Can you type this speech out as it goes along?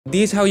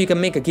This is how you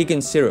can make a kick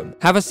in Serum.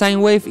 Have a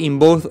sine wave in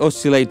both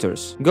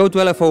oscillators. Go to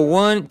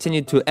LFO1, change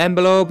it to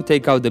envelope,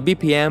 take out the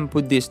BPM,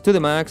 put this to the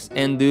max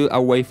and do a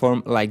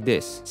waveform like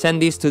this. Send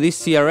this to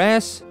this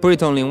CRS, put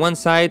it only on one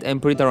side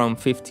and put it around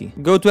 50.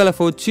 Go to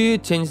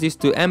LFO2, change this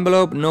to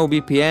envelope, no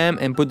BPM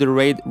and put the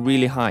rate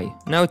really high.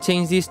 Now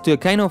change this to a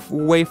kind of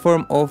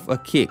waveform of a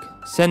kick.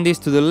 Send this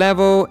to the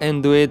level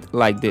and do it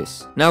like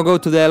this. Now go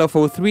to the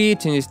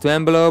LFO3, change this to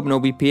envelope, no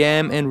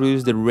BPM and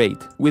reduce the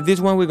rate. With this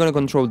one we're gonna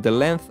control the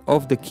length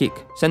of the kick.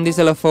 Send this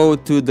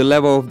LFO to the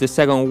level of the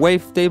second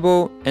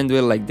wavetable and do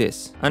it like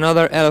this.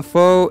 Another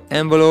LFO,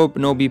 envelope,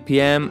 no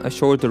BPM, a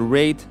shorter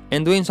rate.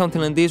 And doing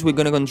something like this we're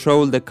gonna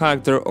control the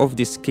character of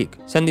this kick.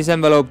 Send this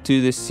envelope to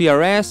the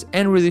CRS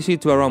and reduce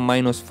it to around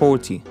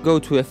 -40. Go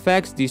to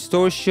effects,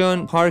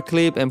 distortion, hard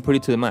clip and put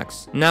it to the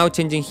max. Now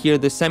changing here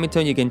the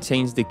semitone, you can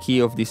change the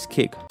key of this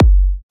kick.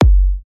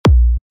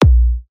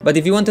 But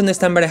if you want to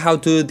understand better how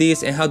to do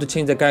this and how to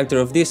change the character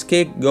of this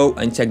kick, go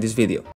and check this video.